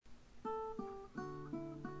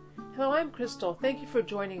Hello, I'm Crystal. Thank you for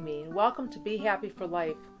joining me and welcome to Be Happy for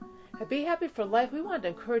Life. At Be Happy for Life, we want to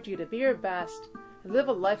encourage you to be your best and live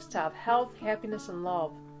a lifestyle of health, happiness, and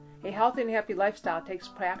love. A healthy and happy lifestyle takes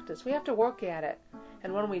practice. We have to work at it,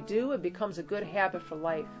 and when we do, it becomes a good habit for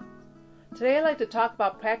life. Today I'd like to talk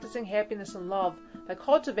about practicing happiness and love by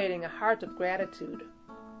cultivating a heart of gratitude.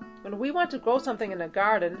 When we want to grow something in a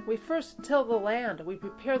garden, we first till the land, we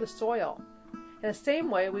prepare the soil. In the same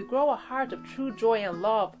way, we grow a heart of true joy and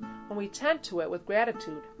love when we tend to it with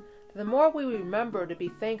gratitude. The more we remember to be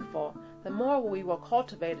thankful, the more we will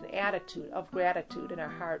cultivate an attitude of gratitude in our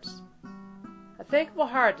hearts. A thankful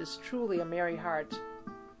heart is truly a merry heart.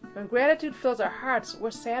 When gratitude fills our hearts,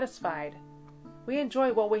 we're satisfied. We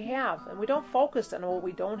enjoy what we have, and we don't focus on what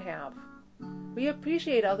we don't have. We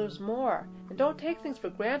appreciate others more and don't take things for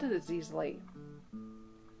granted as easily.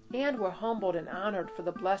 And we're humbled and honored for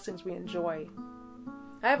the blessings we enjoy.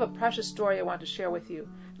 I have a precious story I want to share with you.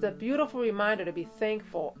 It's a beautiful reminder to be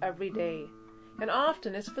thankful every day. And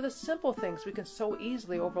often it's for the simple things we can so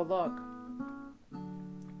easily overlook.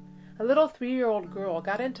 A little 3-year-old girl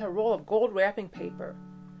got into a roll of gold wrapping paper.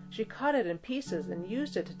 She cut it in pieces and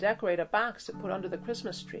used it to decorate a box to put under the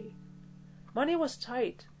Christmas tree. Money was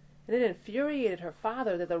tight, and it infuriated her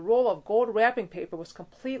father that the roll of gold wrapping paper was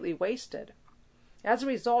completely wasted. As a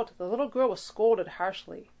result, the little girl was scolded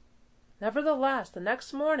harshly. Nevertheless, the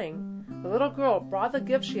next morning, the little girl brought the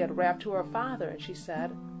gift she had wrapped to her father, and she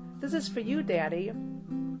said, "This is for you, Daddy."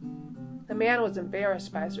 The man was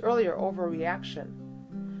embarrassed by his earlier overreaction.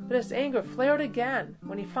 But his anger flared again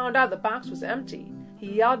when he found out the box was empty.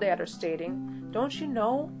 He yelled at her, stating, "Don't you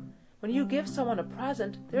know? When you give someone a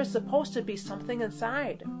present, there is supposed to be something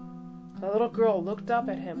inside." The little girl looked up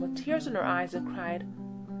at him with tears in her eyes and cried,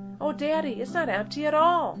 "Oh, Daddy, it's not empty at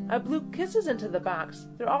all. I blew kisses into the box.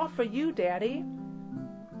 They're all for you, Daddy."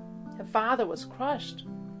 Her father was crushed.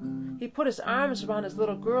 He put his arms around his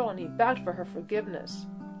little girl and he begged for her forgiveness.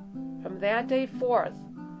 From that day forth,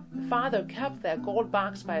 the father kept that gold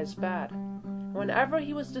box by his bed. And whenever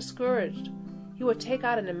he was discouraged, he would take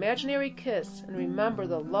out an imaginary kiss and remember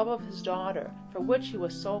the love of his daughter, for which he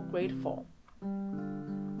was so grateful.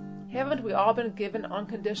 Haven't we all been given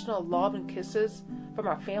unconditional love and kisses from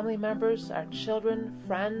our family members, our children,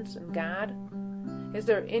 friends, and God? Is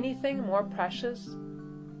there anything more precious?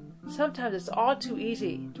 Sometimes it's all too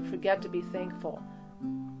easy to forget to be thankful.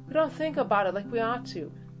 We don't think about it like we ought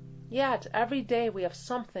to. Yet, every day we have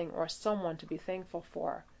something or someone to be thankful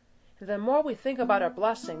for. And the more we think about our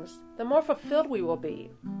blessings, the more fulfilled we will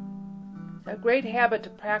be. A great habit to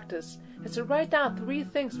practice is to write down 3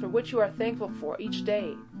 things for which you are thankful for each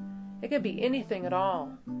day. It can be anything at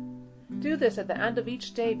all. Do this at the end of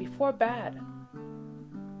each day before bed.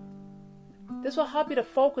 This will help you to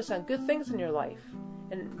focus on good things in your life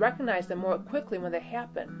and recognize them more quickly when they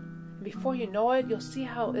happen. And before you know it, you'll see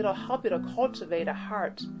how it'll help you to cultivate a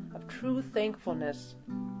heart of true thankfulness.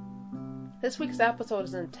 This week's episode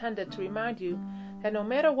is intended to remind you that no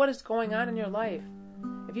matter what is going on in your life,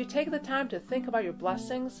 if you take the time to think about your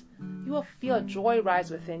blessings, you will feel joy rise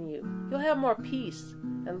within you. You'll have more peace,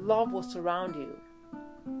 and love will surround you.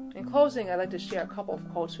 In closing, I'd like to share a couple of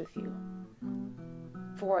quotes with you.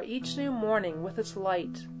 "For each new morning with its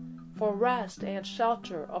light, for rest and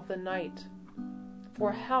shelter of the night,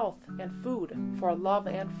 for health and food, for love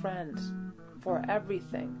and friends, for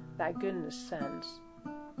everything thy goodness sends."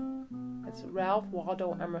 It's Ralph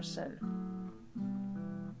Waldo Emerson.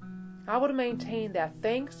 I would maintain that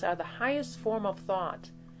thanks are the highest form of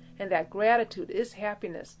thought, and that gratitude is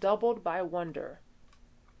happiness doubled by wonder.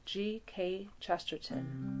 G.K.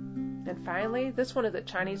 Chesterton. And finally, this one is a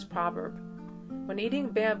Chinese proverb. When eating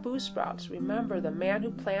bamboo sprouts, remember the man who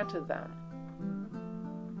planted them.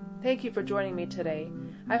 Thank you for joining me today.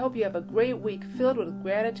 I hope you have a great week filled with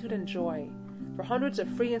gratitude and joy. For hundreds of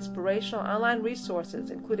free inspirational online resources,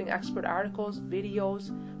 including expert articles,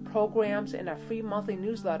 videos, programs, and our free monthly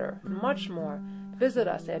newsletter, and much more, visit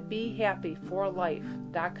us at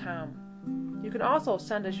BeHappyForLife.com. You can also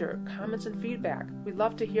send us your comments and feedback. We'd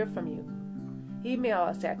love to hear from you. Email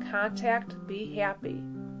us at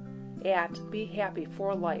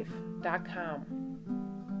contactbehappy@BeHappyForLife.com.